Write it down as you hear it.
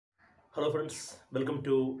Hello friends, welcome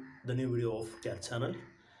to the new video of CAT channel.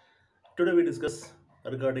 Today we discuss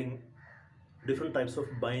regarding different types of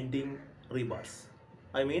binding rebars.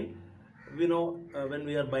 I mean, we know when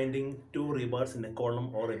we are binding two rebars in a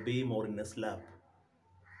column or a beam or in a slab,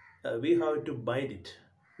 we have to bind it.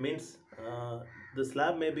 Means the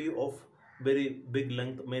slab may be of very big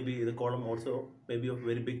length, maybe the column also may be of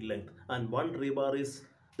very big length, and one rebar is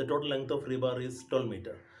the total length of rebar is 12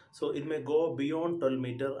 meter. So it may go beyond 12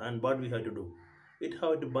 meter, and what we have to do? It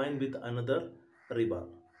have to bind with another rebar.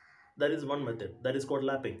 That is one method, that is called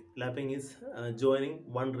lapping. Lapping is joining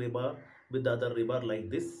one rebar with the other rebar like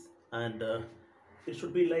this, and it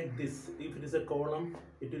should be like this. If it is a column,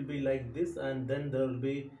 it will be like this, and then there will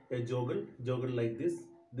be a joggle like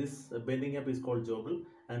this bending up is called joggle,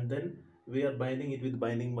 and then we are binding it with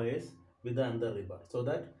binding wires with the another rebar, so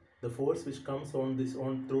that the force which comes on this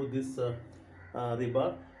on through this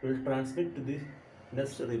rebar will transmit to the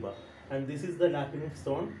next rebar, and this is the lapping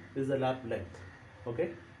zone. This is the lap length.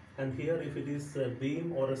 Okay, and here if it is a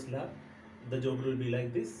beam or a slab, the joggle will be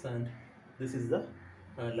like this, and this is the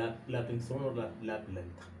lapping zone or lap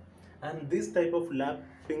length. And this type of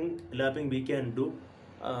lapping we can do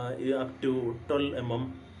up to 12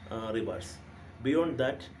 rebars. Beyond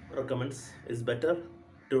that, recommends is better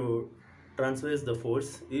to transfer the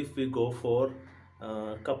force if we go for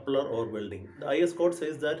coupler or welding. The IS code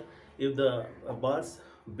says that if the bars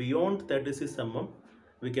beyond 36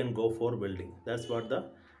 we can go for welding. That's what the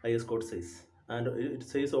IS code says. And it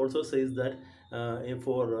says also says that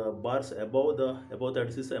for bars above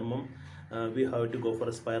 36 we have to go for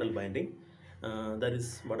a spiral binding. That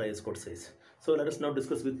is what IS code says. So let us now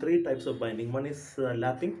discuss with three types of binding. One is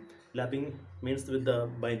lapping. Lapping means with the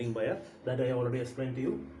binding wire, that I already explained to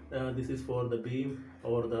you. This is for the beam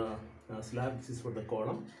or the slab. This is for the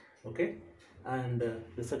column. Okay. And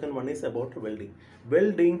the second one is about welding.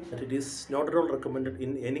 Welding, it is not at all recommended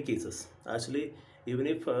in any cases. Actually, even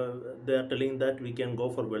if they are telling that we can go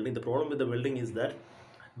for welding, the problem with the welding is that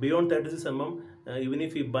beyond 36 even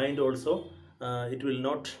if we bind also, it will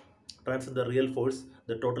not transfer the real force,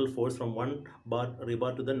 the total force from one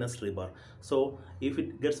rebar to the next rebar. So if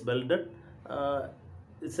it gets welded,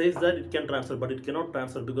 it says that it can transfer, but it cannot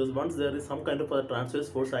transfer, because once there is some kind of a transverse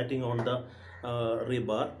force acting on the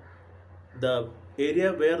rebar, the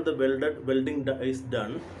area where the welding is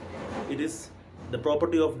done, it is the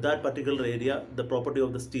property of that particular area, the property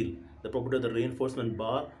of the steel, the property of the reinforcement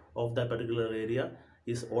bar of that particular area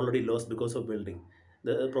is already lost because of welding.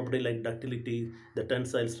 The property like ductility, the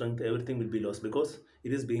tensile strength, everything will be lost because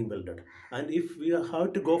it is being welded. And if we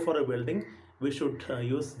have to go for a welding, we should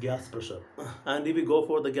use gas pressure. And if we go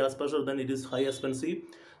for the gas pressure, then it is high expensive.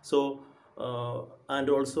 So and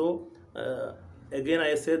also again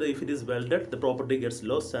I say that if it is welded, the property gets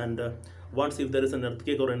lost, and once if there is an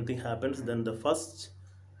earthquake or anything happens, then the first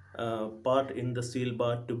part in the steel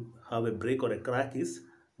bar to have a break or a crack is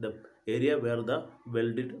the area where the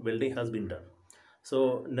welding has been done.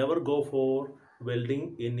 So never go for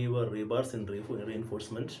welding in your rebars in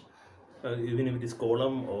reinforcement, even if it is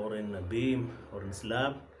column or in a beam or in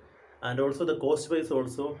slab. And also the cost wise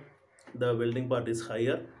also, the welding part is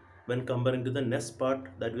higher when comparing to the next part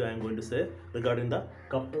that I am going to say regarding the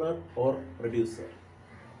coupler or reducer.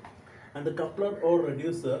 And the coupler or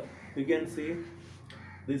reducer, you can see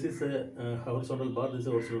this is a horizontal bar, this is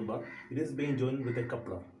a horizontal bar. It is being joined with a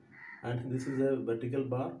coupler, and this is a vertical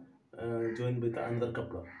bar joined with another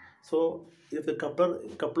coupler. So if the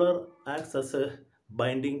coupler acts as a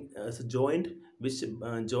binding, as a joint which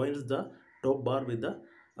joins the top bar with the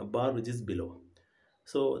bar which is below.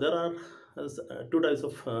 So there are two types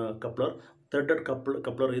of coupler. Threaded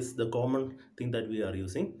coupler is the common thing that we are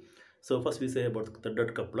using. So first we say about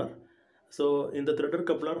threaded coupler. So in the threaded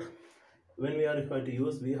coupler, when we are going to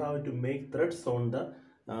use, we have to make threads on the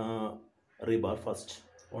rebar first.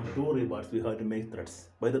 On two rebars we have to make threads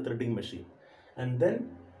by the threading machine, and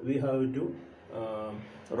then we have to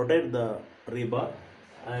rotate the rebar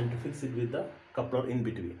and fix it with the coupler in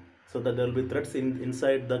between, so that there will be threads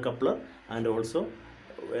inside the coupler and also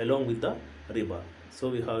along with the rebar. So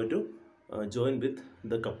we have to join with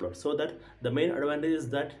the coupler, so that the main advantage is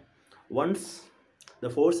that once the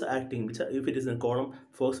force acting, which if it is in column,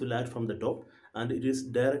 force will act from the top, and it is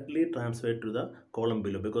directly transferred to the column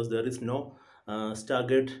below, because there is no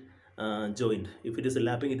staggered joint. If it is a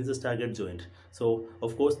lapping, it is a staggered joint. So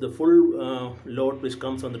of course the full load which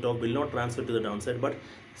comes on the top will not transfer to the downside, but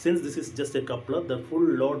since this is just a coupler, the full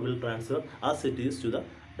load will transfer as it is to the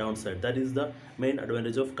downside. That is the main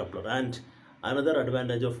advantage of coupler. And Another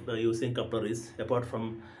advantage of using coupler is, apart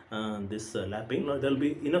from this lapping, there will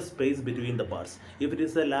be enough space between the bars. If it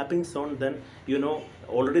is a lapping zone, then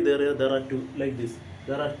already there are two like this.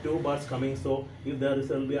 There are two bars coming, so if there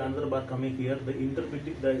will be another bar coming here,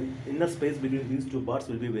 the inner space between these two bars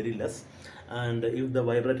will be very less. And if the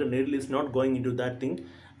vibrator needle is not going into that thing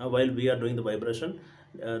while we are doing the vibration,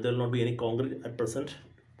 there will not be any concrete present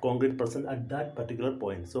at that particular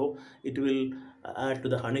point, so it will add to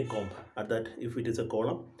the honeycomb at that if it is a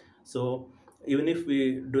column. So even if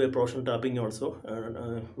we do a portion tapping also,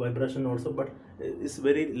 vibration also, but it's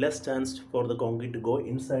very less chance for the concrete to go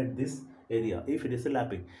inside this area if it is a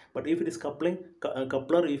lapping. But if it is coupler,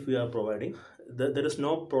 if we are providing, there is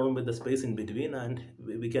no problem with the space in between, and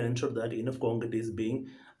we can ensure that enough concrete is being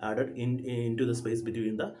added into the space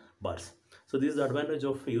between the bars. So this is the advantage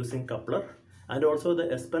of using coupler. And also the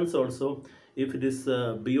expense also, if it is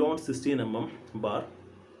beyond 16 bar,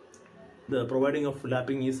 the providing of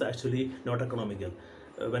lapping is actually not economical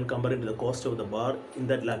when comparing to the cost of the bar in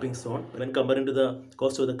that lapping zone. When comparing to the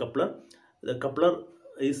cost of the coupler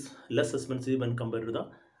is less expensive when compared to the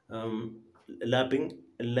lapping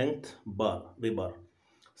length rebar.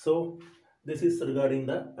 So this is regarding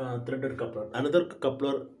the threaded coupler. Another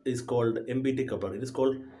coupler is called MBT coupler. It is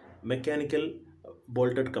called mechanical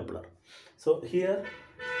bolted coupler. So here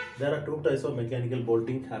there are two types of mechanical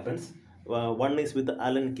bolting happens. One is with the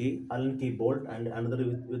Allen key bolt, and another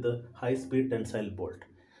with the high speed tensile bolt.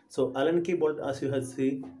 So Allen key bolt, as you have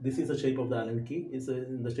seen, this is the shape of the Allen key. It's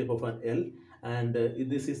in the shape of an L, and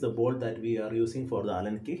this is the bolt that we are using for the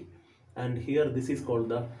Allen key. And here this is called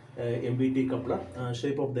the MBT coupler,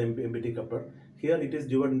 shape of the MBT coupler. Here it is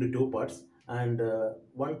divided into two parts, and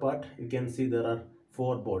one part you can see there are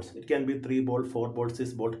 4 bolts. It can be 3 bolt, 4 bolt,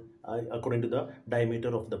 6 bolt according to the diameter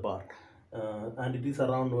of the bar, and it is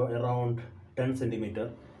around 10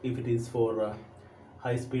 centimeter. If it is for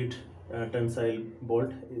high speed tensile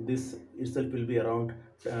bolt, this itself will be around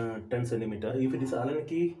 10 centimeter. If it is Allen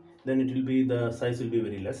key, then it will be, the size will be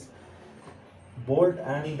very less. Bolt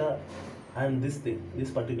and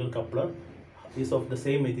this particular coupler is of the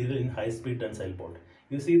same material in high speed tensile bolt.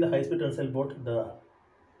 You see the high speed tensile bolt,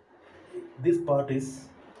 this part is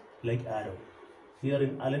like arrow. Here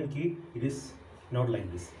in Allen key it is not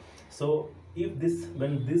like this. So if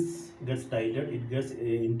when this gets tightened, it gets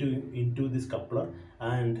into this coupler,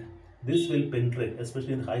 and this will penetrate,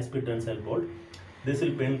 especially in high speed tensile bolt. This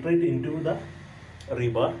will penetrate into the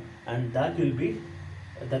rebar, and that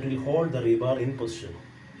will hold the rebar in position.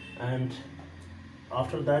 And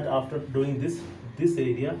after that, after doing this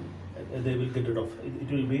area, they will get rid of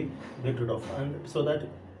it will be get rid of, and so that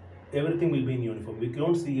everything will be in uniform. We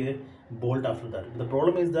cannot see a bolt after that. The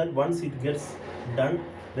problem is that once it gets done,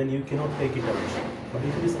 then you cannot take it out. But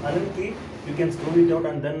if it is Allen key, you can screw it out,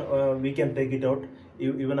 and then we can take it out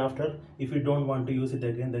even after. If we don't want to use it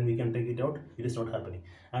again, then we can take it out. It is not happening.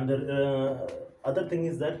 And the other thing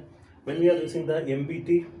is that when we are using the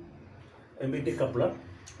MBT coupler,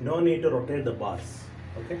 no need to rotate the bars.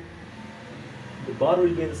 Okay, the bar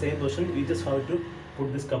will be in the same position. We just have to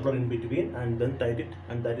put this coupler in between and then tight it,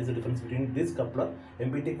 and that is the difference between this coupler,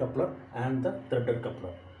 MBT coupler, and the threaded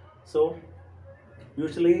coupler. So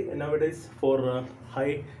usually nowadays for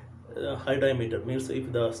high diameter, means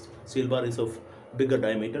if the steel bar is of bigger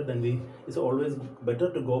diameter, then it's always better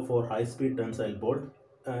to go for high speed tensile bolt.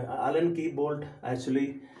 Allen key bolt,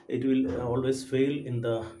 actually it will always fail in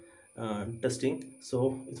the testing,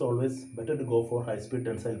 so it's always better to go for high speed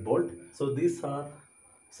tensile bolt. So these are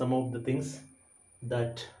some of the things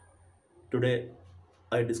that today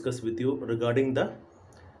I discussed with you regarding the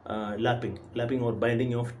lapping or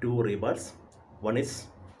binding of two rebars. One is,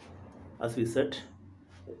 as we said,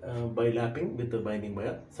 by lapping with the binding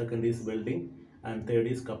wire. Second is welding, and third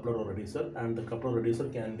is coupler or reducer. And the coupler reducer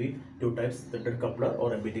can be two types: threaded coupler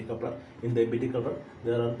or MBT coupler. In the MBT coupler,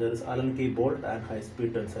 there is Allen key bolt and high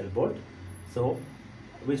speed tensile bolt. So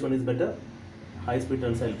which one is better? High speed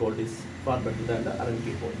tensile bolt is far better than the Allen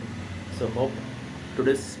key bolt. So hope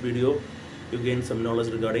today's video you gain some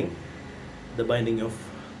knowledge regarding the binding of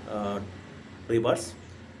rebars.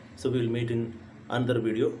 So we will meet in another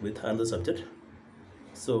video with another subject.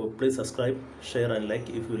 So please subscribe, share and like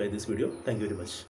if you like this video. Thank you very much.